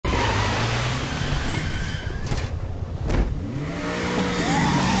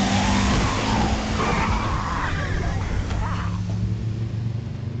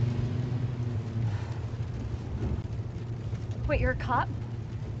cop?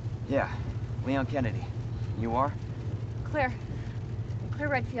 Yeah, Leon Kennedy. You are? Claire. Claire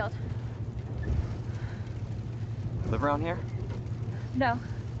Redfield. Live around here? No.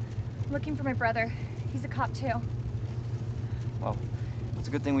 Looking for my brother. He's a cop too. Well, it's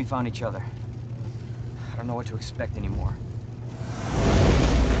a good thing we found each other. I don't know what to expect anymore.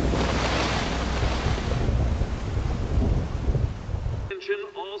 Attention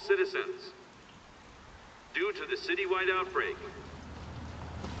all citizens. Due to the citywide outbreak,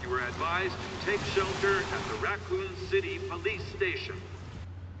 you are advised to take shelter at the Raccoon City Police Station.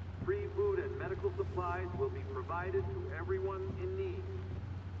 Free food and medical supplies will be provided to everyone in need.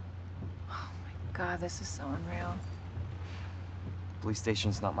 Oh my god, this is so unreal. Police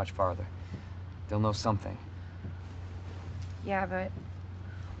station's not much farther. They'll know something. Yeah, but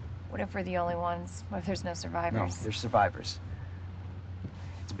what if we're the only ones? What if there's no survivors? No, there's survivors.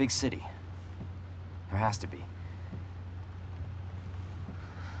 It's a big city. There has to be.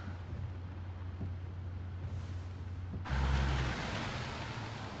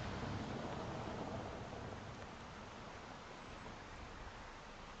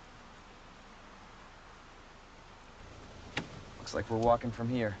 Looks like we're walking from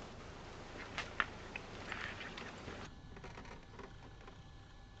here.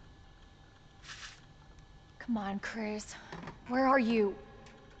 Come on, Chris. Where are you?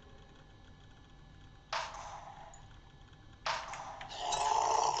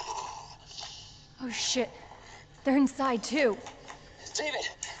 Oh shit. They're inside too. David!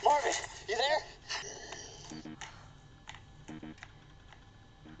 Marvin! You there?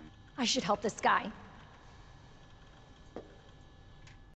 I should help this guy.